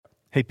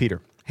Hey,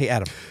 Peter. Hey,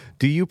 Adam.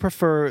 Do you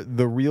prefer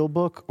the real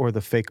book or the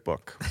fake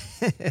book?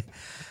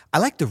 I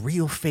like the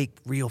real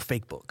fake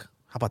book.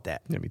 How about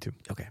that? Yeah, me too.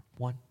 Okay.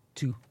 1,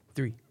 2,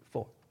 3,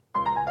 4.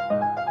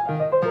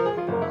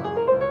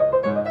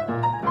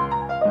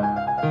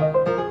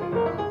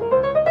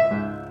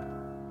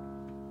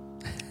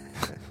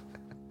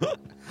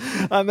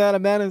 I'm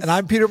Adam Manis. And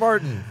I'm Peter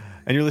Martin.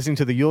 And you're listening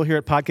to the You'll Hear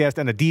It podcast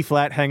and a D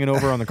flat hanging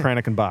over on the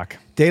Kranich and Bach.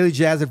 Daily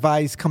jazz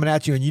advice coming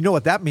at you, and you know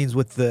what that means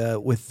with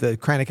the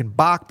Kranich and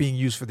Bach being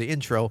used for the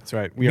intro. That's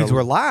right.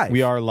 We're live.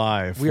 We are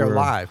live. We are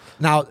live.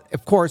 Now,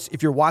 of course,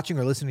 if you're watching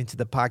or listening to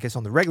the podcast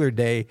on the regular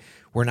day,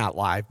 we're not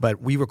live,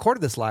 but we recorded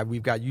this live.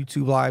 We've got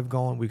YouTube live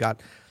going. We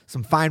got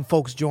some fine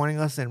folks joining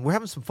us, and we're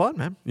having some fun,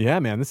 man. Yeah,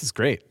 man, this is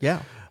great.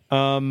 Yeah.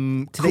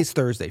 Today's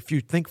Thursday.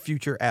 Think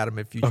future Adam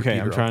and future Okay,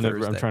 Peter I'm trying to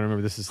Thursday.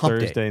 remember. This is Hump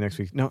Thursday Day. next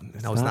week. No,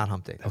 it's not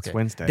Hump Day. It's okay.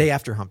 Wednesday. Day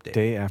after Hump Day.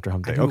 Day after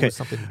Hump Day. I knew Okay. it was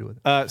something to do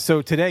with it.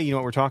 So today, you know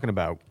what we're talking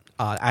about?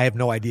 I have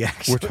no idea,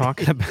 actually. We're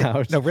talking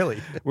about... No,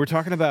 really. We're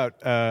talking about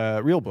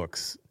real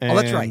books. Oh,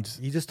 that's right.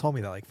 You just told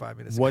me that like 5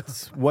 minutes ago.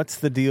 What's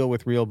the deal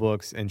with real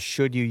books, and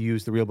should you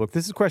use the real book?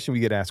 This is a question we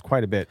get asked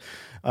quite a bit.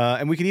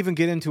 And we could even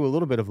get into a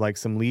little bit of like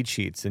some lead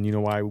sheets. And you know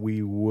why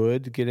we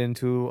would get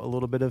into a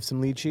little bit of some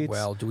lead sheets?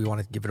 Well, do we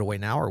want to give it away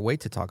now or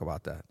wait to talk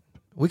about that?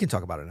 We can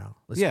talk about it now.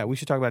 Yeah, we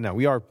should talk about it now.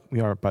 We are,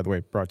 by the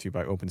way, brought to you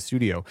by Open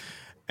Studio.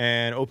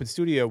 And Open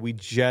Studio, we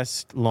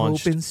just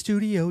launched...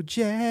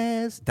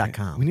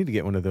 OpenStudioJazz.com. We need to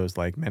get one of those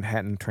like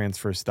Manhattan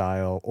Transfer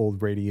style,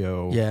 old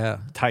radio,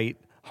 tight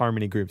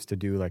harmony groups to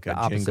do like a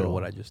opposite jingle. of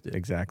what I just did.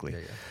 Exactly.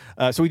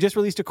 Yeah. So we just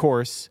released a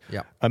course,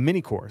 Yeah. a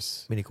mini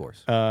course.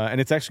 And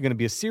it's actually going to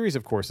be a series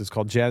of courses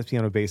called Jazz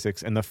Piano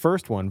Basics. And the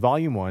first one,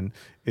 volume 1,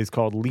 is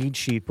called Lead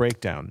Sheet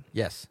Breakdown.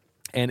 Yes.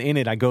 And in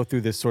it, I go through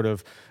this sort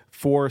of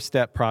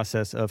 4-step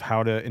process of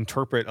how to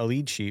interpret a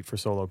lead sheet for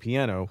solo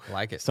piano.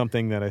 Like it.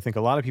 Something that I think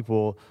a lot of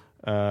people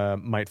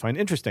might find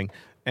interesting.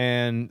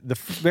 And the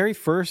very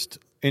first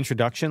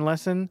introduction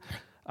lesson,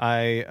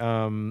 I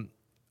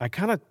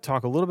kind of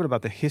talk a little bit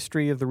about the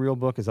history of the real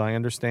book as I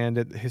understand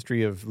it, the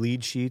history of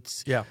lead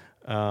sheets. Yeah.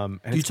 Do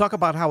you talk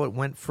about how it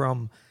went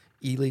from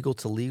illegal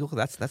to legal?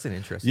 That's an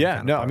interesting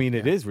kind of part.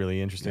 It is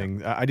really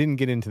interesting. I didn't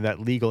get into that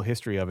legal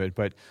history of it,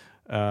 but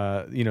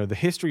the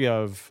history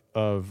of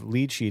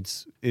lead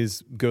sheets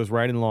goes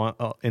right in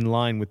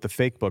line with the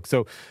fake book.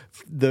 So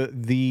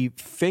the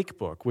fake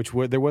book,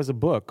 there was a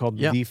book called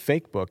The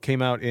Fake Book,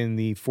 came out in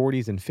the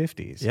 40s and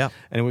 50s. Yeah.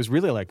 And it was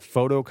really like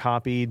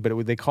photocopied,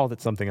 but they called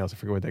it something else. I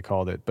forget what they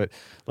called it, but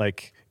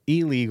like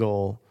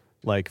illegal,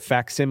 like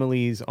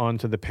facsimiles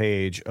onto the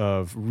page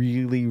of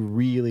really,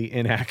 really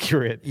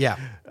inaccurate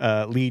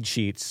lead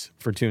sheets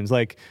for tunes.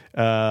 Like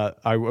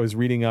I was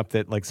reading up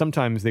that like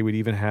sometimes they would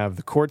even have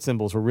the chord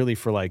symbols were really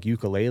for like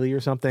ukulele or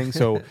something.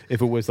 So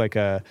if it was like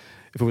an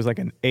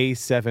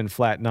A7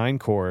 flat 9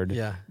 chord,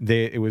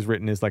 it was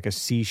written as like a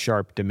C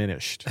sharp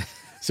diminished.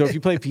 So if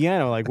you play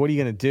piano, like, what are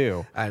you going to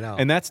do? I know.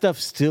 And that stuff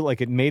still, like,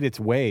 it made its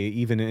way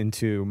even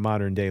into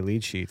modern day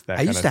lead sheets.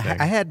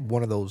 I had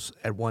one of those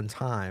at one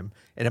time,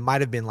 and it might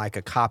have been like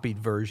a copied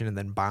version and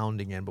then bound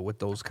again, but with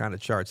those kind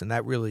of charts. And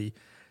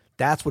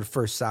that's what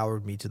first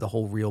soured me to the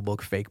whole real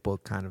book, fake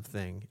book kind of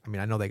thing. I mean,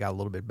 I know they got a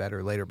little bit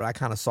better later, but I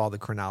kind of saw the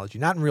chronology,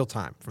 not in real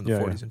time from the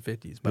 40s and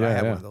 50s, but I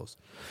had one of those.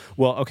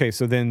 Well, okay,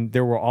 so then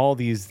there were all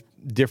these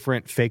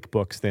different fake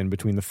books then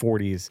between the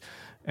 40s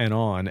and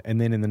on.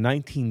 And then in the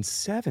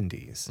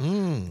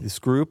 1970s, this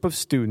group of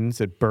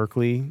students at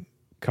Berklee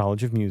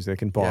College of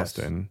Music in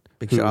Boston. Yes.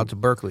 Big shout out to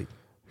Berklee.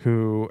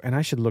 And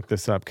I should look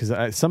this up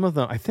because some of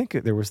them, I think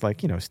there was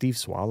like, Steve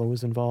Swallow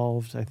was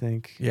involved, I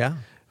think. Yeah.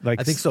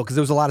 Like, I think so, because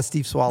there was a lot of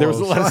Steve Swallow. There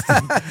was a lot of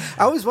Steve.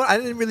 I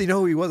didn't really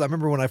know who he was. I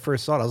remember when I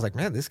first saw it, I was like,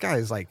 man, this guy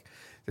is like,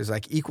 there's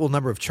like equal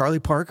number of Charlie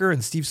Parker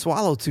and Steve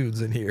Swallow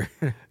tunes in here.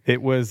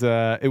 It was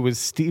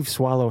Steve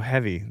Swallow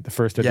heavy, the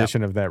first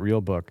edition of that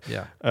real book.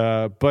 Yeah.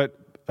 But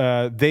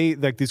they,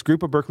 like this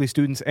group of Berklee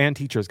students and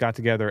teachers got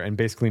together and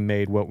basically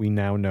made what we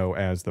now know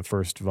as the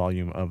first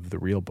volume of the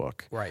real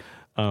book. Right.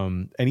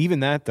 And even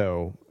that,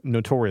 though,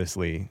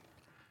 notoriously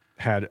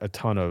had a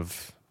ton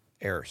of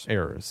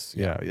errors.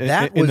 Yeah.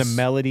 In the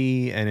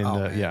melody and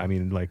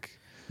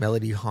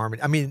melody,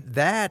 harmony. I mean,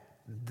 that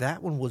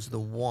one was the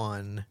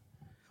one.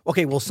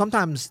 Okay, well,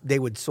 sometimes they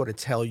would sort of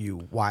tell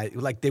you why,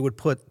 like they would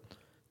put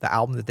the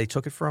album that they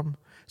took it from.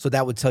 So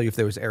that would tell you if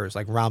there was errors.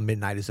 Like Round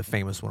Midnight is a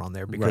famous one on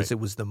there because it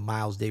was the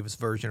Miles Davis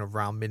version of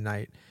Round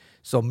Midnight.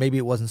 So maybe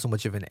it wasn't so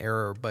much of an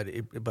error, but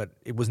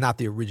it was not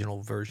the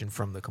original version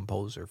from the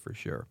composer for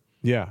sure.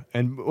 Yeah,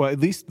 and at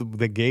least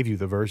they gave you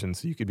the version,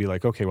 so you could be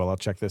like, okay, well, I'll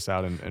check this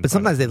out. But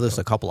sometimes they list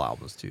a couple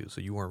albums too,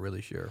 so you weren't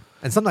really sure.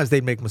 And sometimes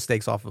they'd make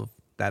mistakes off of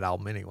that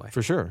album anyway.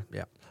 For sure.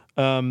 Yeah.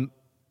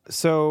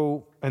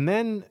 So, and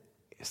then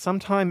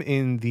sometime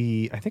in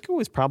I think it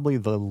was probably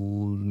the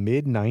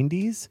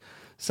mid-90s,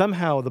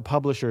 somehow the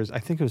publishers, I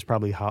think it was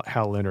probably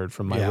Hal Leonard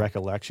from my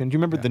recollection. Do you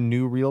remember the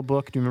new real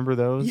book? Do you remember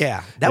those?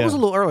 Yeah. That was a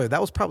little earlier. That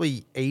was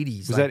probably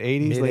 80s. Was that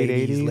 80s, late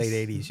 80s?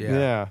 Late 80s,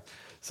 Yeah.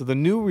 So the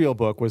new real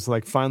book was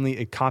like finally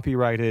a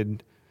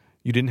copyrighted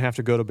You didn't have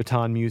to go to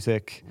Baton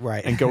Music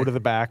and go to the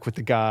back with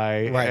the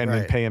guy and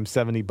then pay him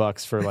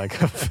 $70 for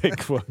like a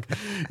fake book.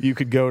 You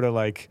could go to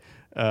like,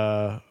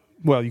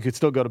 you could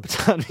still go to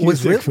Baton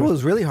Music. What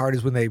was really hard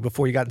is when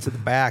before you got into the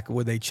back,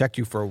 when they checked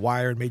you for a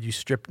wire and made you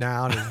strip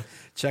down and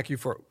check you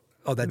for.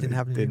 Oh, that didn't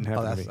happen. Didn't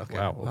happen to me. Okay.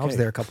 Wow, okay. I was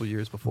there a couple of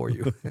years before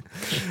you.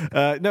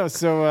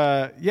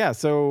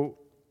 So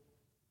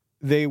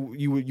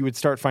you would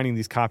start finding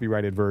these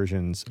copyrighted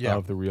versions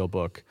of the real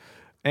book,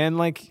 and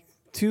like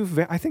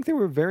I think there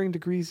were varying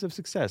degrees of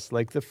success.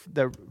 Like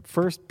the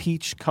first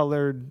peach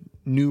colored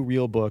new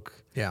real book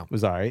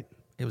was all right.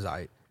 It was all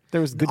right. There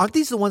was good. Aren't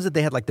these the ones that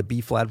they had like the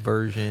B flat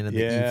version and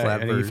the E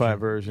flat version? E-flat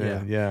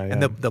version. Yeah. And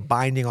the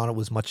binding on it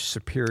was much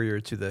superior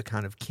to the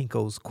kind of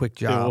Kinko's quick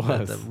job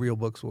that the real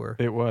books were.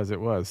 It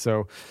was.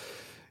 So,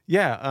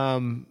 yeah.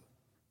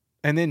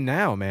 And then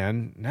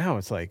now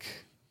it's like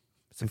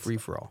it's a free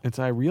for all. It's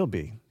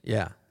iRealB.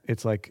 Yeah.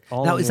 It's like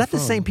all. Now is that the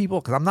same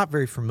people? Because I'm not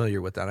very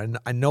familiar with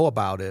that. I know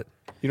about it.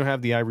 You don't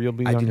have the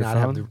iRealB on your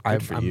phone? I'm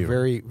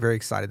very, very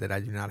excited that I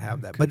do not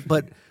have that.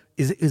 But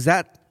is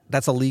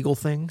that's a legal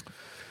thing?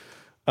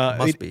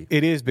 Must be.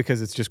 It is,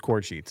 because it's just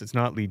chord sheets. It's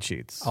not lead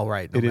sheets. Oh,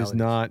 right. It is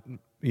not.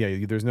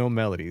 Yeah, there's no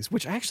melodies,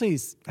 which actually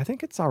I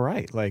think it's all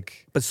right.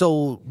 Like, but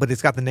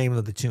it's got the name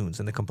of the tunes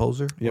and the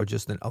composer, or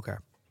just okay.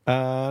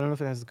 I don't know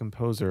if it has the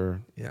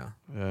composer. Yeah.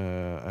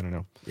 I don't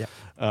know. Yeah.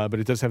 But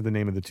it does have the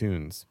name of the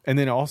tunes, and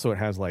then also it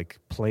has like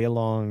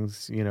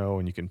play-alongs,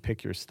 and you can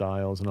pick your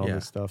styles and all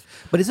this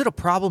stuff. But is it a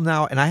problem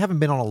now? And I haven't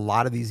been on a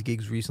lot of these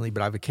gigs recently,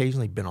 but I've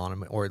occasionally been on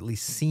them, or at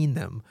least seen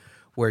them,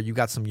 where you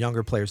got some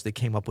younger players that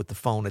came up with the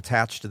phone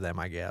attached to them,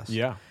 I guess.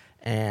 Yeah.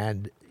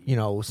 And,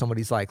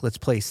 somebody's like, let's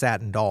play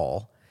Satin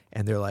Doll.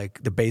 And they're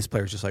like, the bass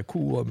player's just like,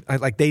 cool.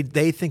 Like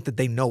they think that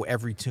they know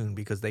every tune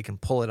because they can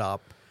pull it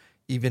up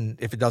even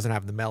if it doesn't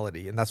have the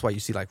melody. And that's why you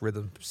see like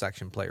rhythm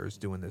section players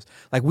doing this.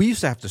 Like we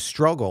used to have to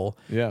struggle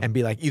and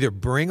be like, either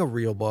bring a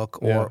real book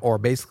or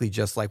basically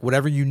just like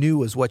whatever you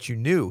knew is what you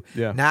knew.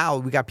 Yeah. Now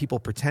we got people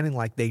pretending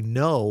like they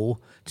know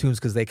tunes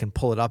because they can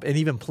pull it up and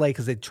even play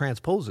because it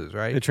transposes,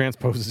 right? It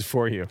transposes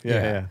for you.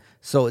 Yeah.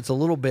 So it's a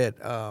little bit...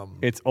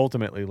 it's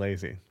ultimately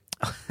lazy.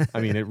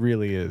 I mean, it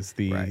really is.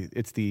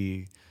 It's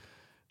the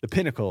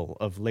pinnacle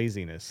of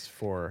laziness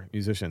for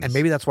musicians. And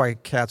maybe that's why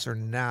cats are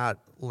not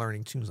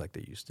learning tunes like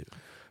they used to.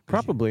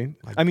 Probably.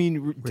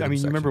 You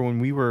remember when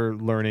we were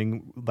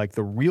learning, like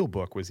the real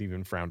book was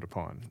even frowned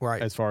upon,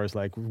 right? As far as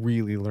like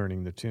really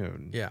learning the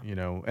tune, yeah.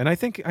 And I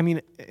think,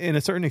 in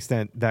a certain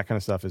extent, that kind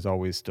of stuff is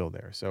always still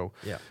there. So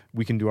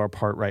we can do our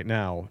part right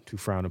now to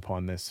frown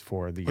upon this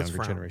for the younger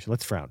generation.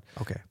 Let's frown.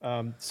 Okay.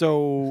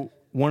 So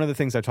one of the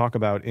things I talk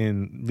about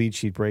in Lead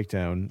Sheet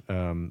Breakdown,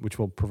 which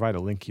we'll provide a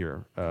link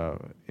here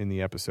in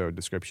the episode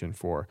description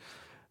for,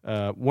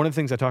 one of the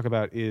things I talk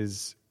about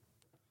is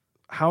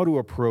how to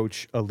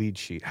approach a lead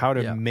sheet, how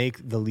to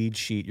make the lead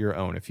sheet your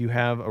own. If you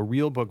have a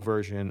real book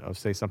version of,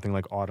 say, something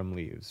like Autumn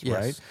Leaves,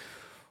 right?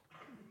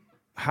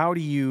 How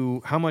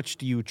much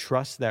do you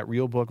trust that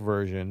real book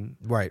version?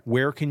 Right.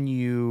 Where can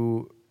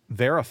you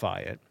verify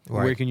it?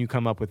 Right. Where can you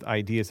come up with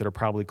ideas that are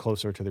probably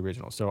closer to the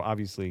original? So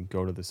obviously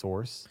go to the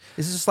source.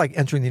 This is just like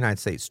entering the United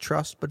States.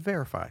 Trust but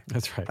verify.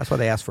 That's right. That's why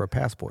they ask for a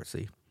passport,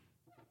 see?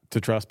 To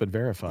trust but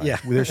verify. Yeah.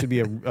 There should be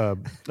a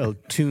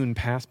tune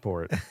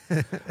passport.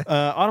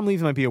 Autumn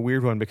Leaves might be a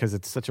weird one because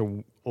it's such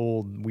a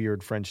old,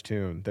 weird French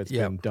tune that's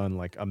been done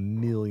like a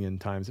million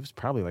times. It was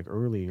probably like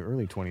early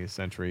 20th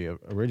century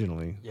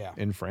originally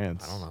in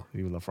France. I don't know.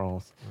 Vive la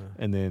France.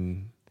 And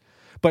then,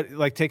 but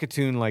like take a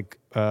tune like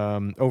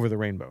Over the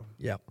Rainbow.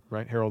 Yeah.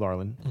 Right? Harold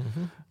Arlen.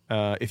 Mm-hmm.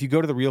 If you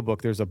go to the real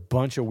book, there's a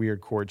bunch of weird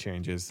chord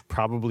changes,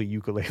 probably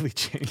ukulele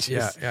changes.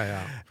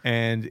 Yeah.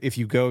 And if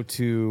you go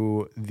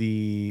to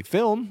the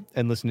film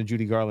and listen to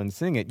Judy Garland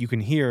sing it, you can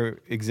hear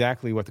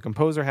exactly what the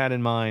composer had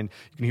in mind.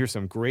 You can hear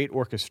some great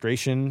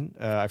orchestration.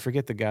 I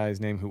forget the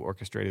guy's name who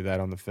orchestrated that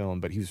on the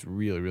film, but he was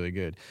really, really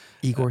good.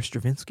 Igor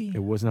Stravinsky?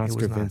 It was not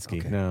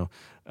Stravinsky, no.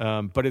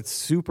 But it's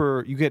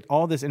super, you get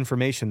all this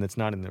information that's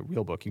not in the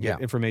real book. You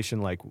get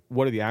information like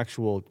what are the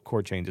actual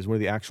chord changes, what are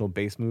the actual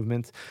bass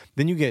movements.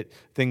 Then you get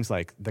things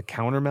like the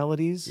counter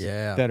melodies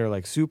that are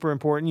like super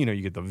important.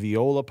 You get the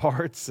viola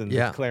parts and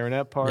the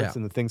clarinet parts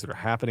and the things that are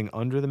happening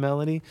under the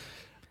melody.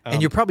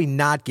 And you're probably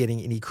not getting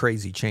any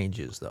crazy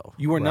changes, though.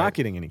 You are not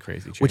getting any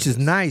crazy changes. Which is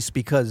nice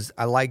because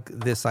I like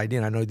this idea,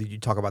 and I know that you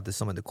talk about this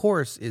some in the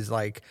course, is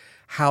like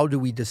how do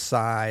we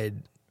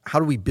decide... How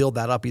do we build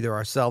that up either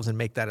ourselves and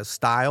make that a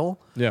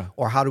style? Yeah.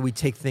 Or how do we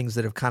take things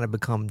that have kind of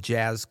become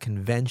jazz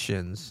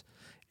conventions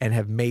and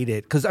have made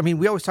it? Because,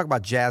 we always talk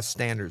about jazz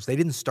standards. They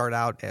didn't start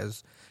out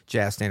as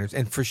jazz standards.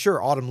 And for sure,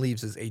 Autumn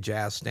Leaves is a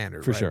jazz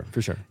standard. For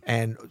sure.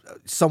 And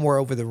Somewhere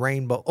Over the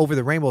Rainbow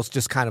is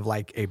just kind of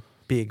like a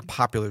big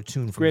popular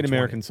tune from Great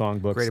American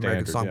Songbook. Great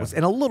American Songbooks.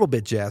 And a little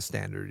bit jazz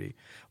standardy.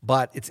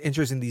 But it's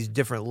interesting, these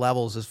different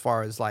levels as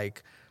far as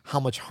like how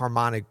much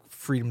harmonic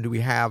freedom do we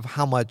have?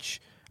 How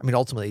much...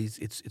 ultimately,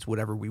 it's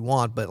whatever we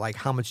want, but like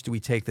how much do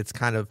we take that's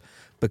kind of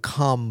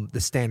become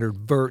the standard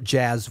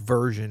jazz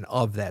version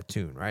of that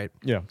tune, right?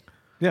 Yeah,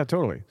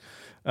 totally.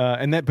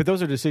 But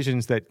those are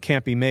decisions that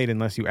can't be made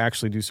unless you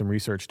actually do some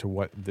research to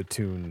what the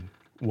tune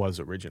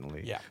was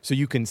originally. Yeah. So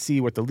you can see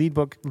what the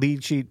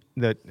lead sheet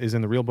that is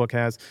in the real book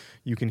has.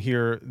 You can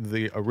hear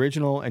the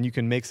original, and you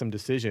can make some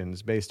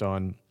decisions based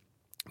on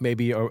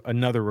maybe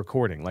another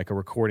recording, like a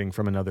recording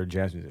from another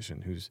jazz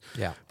musician who's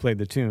played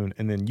the tune,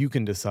 and then you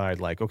can decide,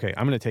 like, okay,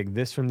 I'm going to take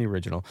this from the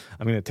original,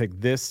 I'm going to take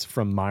this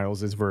from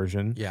Miles's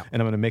version, and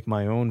I'm going to make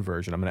my own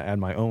version. I'm going to add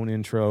my own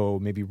intro,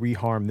 maybe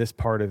reharm this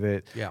part of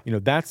it. You know,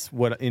 that's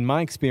what, in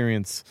my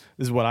experience,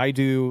 this is what I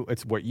do.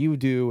 It's what you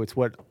do. It's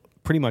what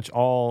pretty much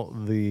all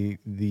the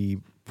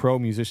pro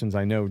musicians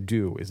I know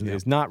do,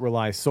 is not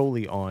rely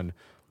solely on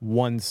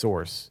one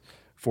source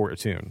for a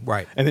tune.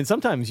 Right. And then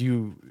sometimes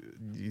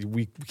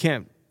we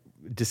can't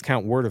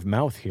discount word of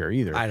mouth here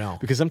either. I know.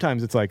 Because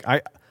sometimes it's like,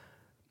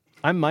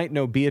 I might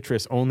know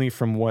Beatrice only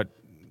from what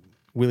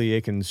Willie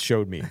Aikens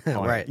showed me.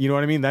 Right. You know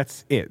what I mean?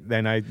 That's it.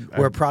 Then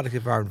we're a product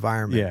of our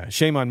environment. Yeah.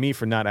 Shame on me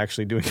for not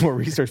actually doing more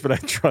research, but I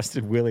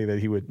trusted Willie that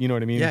he would, you know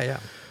what I mean? Yeah.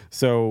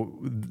 So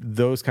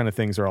those kind of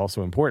things are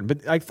also important.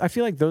 But I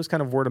feel like those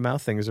kind of word of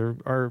mouth things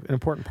are an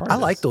important part of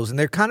this. I like those. And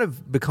they're kind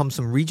of become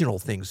some regional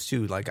things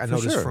too. Like I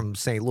noticed from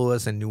St.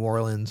 Louis and New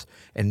Orleans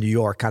and New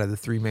York, kind of the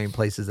three main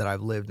places that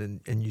I've lived.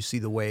 And you see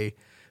the way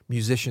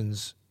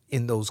musicians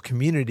in those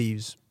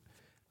communities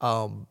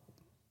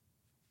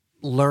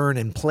learn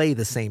and play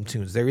the same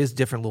tunes. There is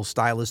different little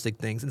stylistic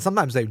things. And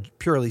sometimes they're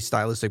purely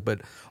stylistic, but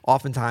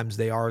oftentimes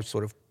they are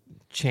sort of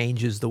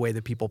changes the way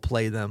that people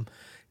play them.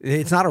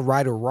 It's not a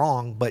right or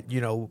wrong, but, you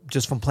know,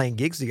 just from playing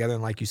gigs together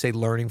and, like you say,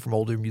 learning from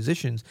older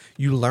musicians,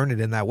 you learn it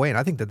in that way. And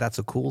I think that that's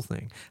a cool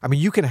thing. I mean,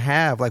 you can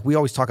have, like, we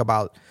always talk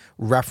about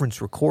reference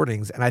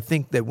recordings. And I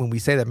think that when we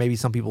say that, maybe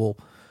some people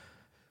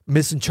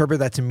misinterpret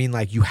that to mean,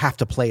 like, you have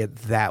to play it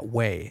that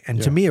way.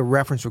 And to me, a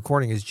reference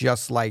recording is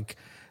just like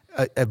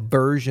a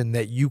version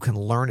that you can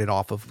learn it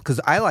off of. Because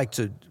I like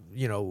to,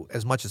 you know,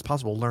 as much as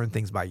possible, learn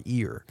things by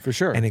ear. For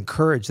sure. And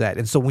encourage that.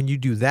 And so when you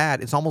do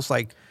that, it's almost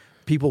like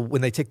people,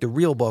 when they take the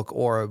real book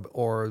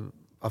or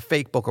a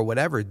fake book or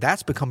whatever,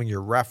 that's becoming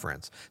your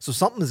reference. So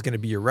something is going to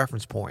be your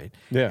reference point.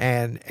 Yeah.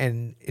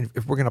 And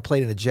if we're going to play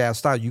it in a jazz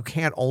style, you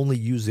can't only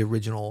use the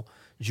original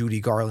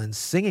Judy Garland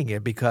singing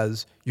it,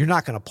 because you're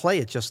not going to play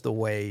it just the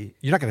way,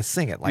 you're not going to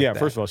sing it like that. Yeah,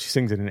 first of all, she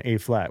sings it in A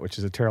flat, which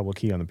is a terrible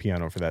key on the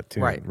piano for that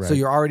tune. Right. So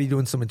you're already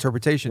doing some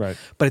interpretation. Right.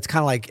 But it's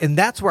kind of like, and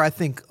that's where I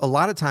think a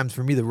lot of times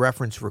for me, the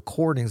reference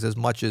recordings, as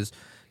much as,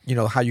 you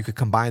know, how you could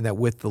combine that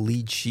with the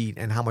lead sheet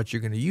and how much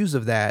you're going to use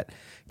of that,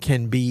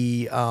 can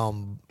be, you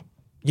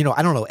know,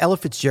 I don't know, Ella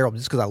Fitzgerald,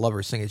 just because I love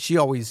her singing, she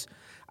always,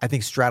 I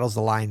think, straddles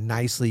the line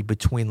nicely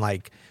between,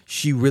 like,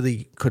 she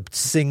really could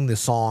sing the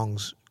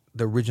songs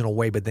the original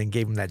way, but then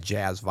gave them that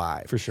jazz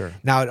vibe. For sure.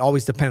 Now, it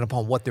always depended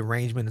upon what the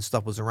arrangement and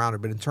stuff was around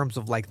it, but in terms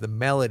of, like, the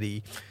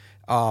melody,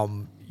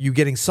 you're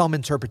getting some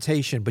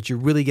interpretation, but you're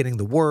really getting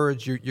the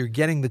words. You're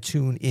getting the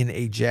tune in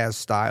a jazz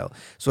style.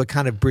 So it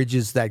kind of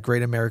bridges that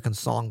Great American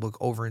Songbook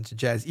over into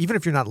jazz. Even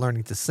if you're not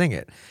learning to sing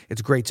it,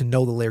 it's great to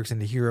know the lyrics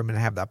and to hear them and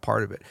have that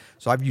part of it.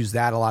 So I've used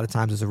that a lot of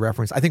times as a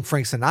reference. I think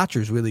Frank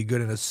Sinatra is really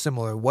good in a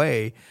similar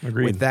way.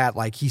 Agreed. With that.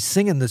 Like, he's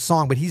singing the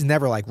song, but he's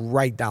never, like,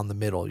 right down the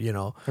middle, you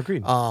know?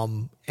 Agreed.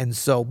 And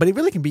so, but it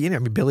really can be in it. I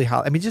mean, Billie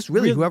Holiday. I mean, just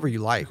really whoever you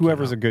like.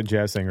 Whoever's you know? a good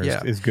jazz singer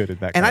is good at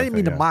that. And kind I didn't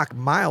mean thing,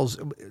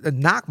 to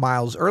knock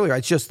Miles earlier.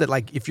 It's just that,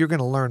 like, if you're going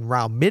to learn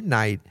Round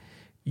Midnight,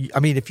 I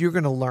mean, if you're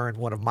going to learn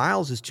one of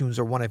Miles's tunes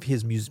or one of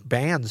his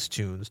band's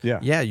tunes,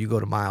 you go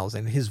to Miles,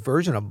 and his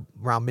version of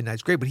Round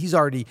Midnight's great. But he's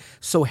already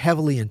so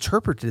heavily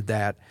interpreted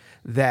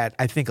that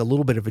I think a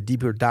little bit of a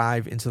deeper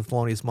dive into the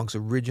Thelonious Monk's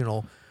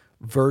original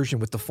version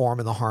with the form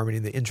and the harmony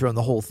and the intro and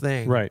the whole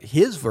thing, right?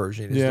 His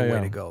version is the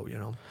way to go, you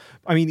know.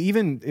 I mean,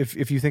 even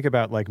if you think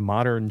about, like,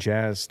 modern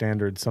jazz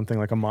standards, something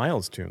like a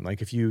Miles tune,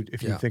 like if you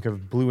think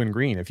of Blue and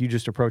Green, if you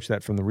just approach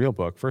that from the real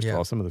book, first of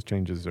all, some of those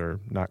changes are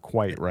not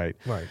quite right,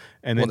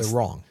 and then they're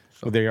wrong.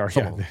 So they are,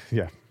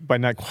 yeah. By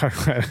not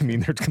quite right, I mean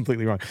they're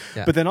completely wrong.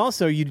 Yeah. But then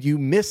also you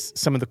miss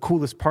some of the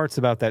coolest parts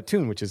about that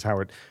tune, which is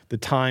how the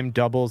time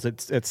doubles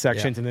at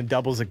sections and then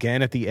doubles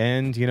again at the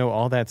end. You know,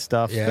 all that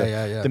stuff.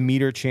 The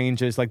meter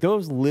changes, like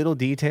those little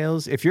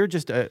details. If you're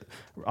just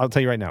I'll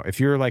tell you right now, if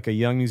you're like a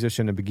young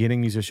musician, a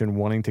beginning musician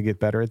wanting to get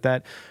better at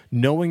that,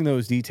 knowing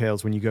those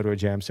details when you go to a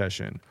jam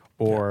session,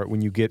 or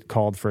when you get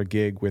called for a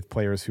gig with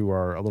players who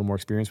are a little more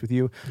experienced with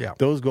you,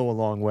 those go a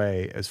long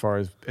way as far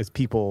as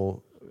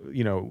people,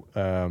 you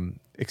know,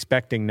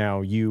 expecting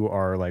now you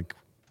are like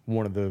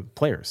one of the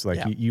players, like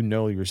you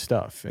know your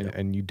stuff,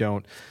 and you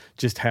don't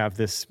just have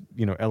this,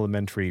 you know,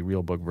 elementary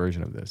real book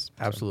version of this.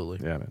 Absolutely.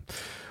 So, yeah, man.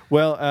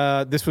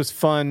 Well, this was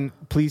fun.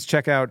 Please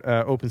check out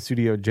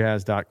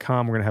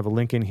openstudiojazz.com. We're going to have a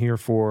link in here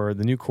for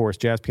the new course,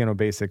 Jazz Piano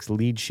Basics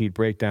Lead Sheet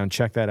Breakdown.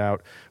 Check that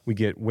out. We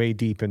get way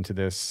deep into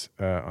this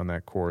on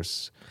that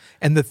course.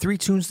 And the three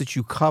tunes that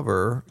you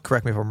cover,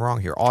 correct me if I'm wrong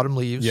here, Autumn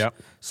Leaves,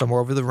 Somewhere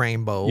Over the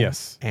Rainbow,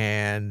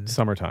 and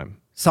Summertime.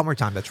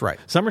 Summertime, that's right.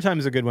 Summertime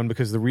is a good one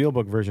because the real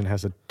book version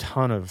has a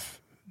ton of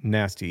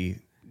nasty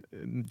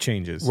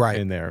changes Right.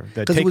 in there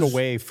that 'Cause it take was-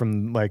 away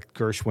from like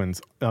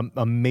Gershwin's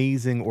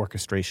amazing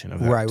orchestration of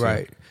that. Right, too.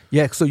 right.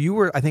 Yeah, so you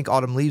were, I think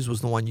Autumn Leaves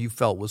was the one you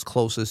felt was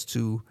closest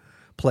to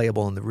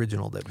playable in the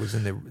original that was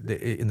in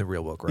the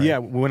real book, right? Yeah,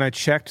 when I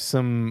checked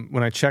some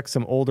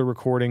older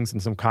recordings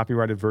and some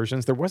copyrighted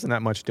versions, there wasn't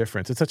that much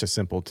difference. It's such a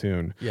simple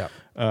tune. Yeah.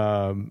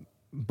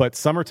 But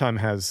Summertime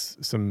has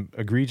some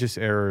egregious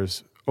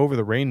errors. Over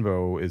the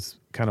Rainbow is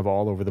kind of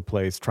all over the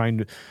place. Trying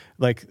to,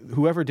 like,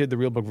 whoever did the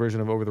real book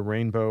version of Over the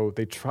Rainbow,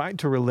 they tried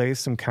to relay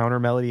some counter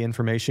melody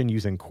information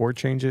using chord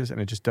changes,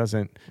 and it just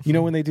doesn't. You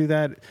know, when they do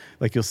that,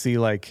 like you'll see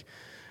like,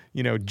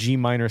 you know, G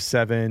minor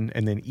 7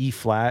 and then E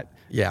flat,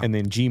 and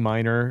then G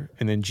minor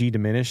and then G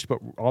diminished. But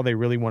all they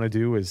really want to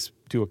do is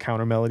do a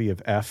counter melody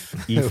of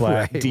F, E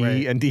flat, Right, D,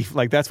 right. and D.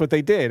 Like that's what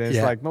they did. And it's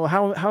Yeah. like, well,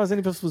 how is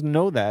anybody supposed to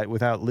know that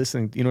without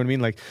listening? You know what I mean?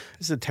 Like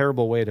this is a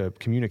terrible way to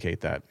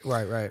communicate that.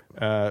 Right,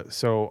 right.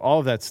 So all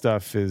of that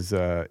stuff is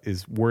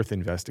worth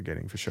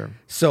investigating for sure.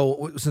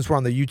 So since we're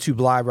on the YouTube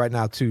Live right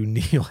now too,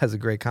 Neil has a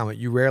great comment.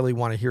 You rarely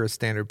want to hear a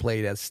standard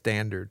played as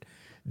standard,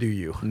 do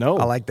you? No,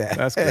 I like that.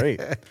 That's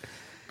great.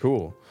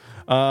 Cool.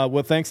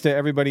 Well, thanks to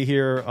everybody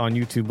here on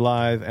YouTube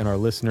Live and our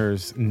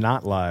listeners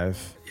not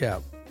live. Yeah.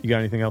 You got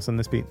anything else on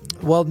this beat?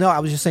 Well, no, I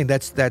was just saying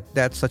that's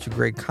such a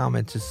great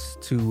comment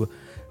to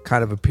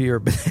kind of appear.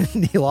 But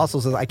then Neil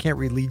also says, I can't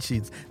read lead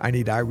sheets. I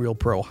need iReal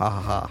Pro. Ha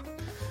ha ha.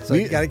 So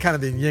you got kind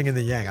of the yin and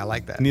the yang. I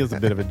like that. Neil's a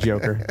bit of a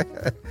joker.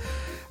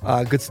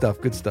 Good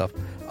stuff. Good stuff.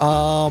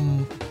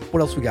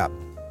 What else we got?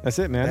 That's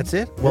it, man. That's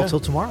it. Well, Yeah. till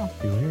tomorrow.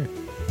 You'll hear it.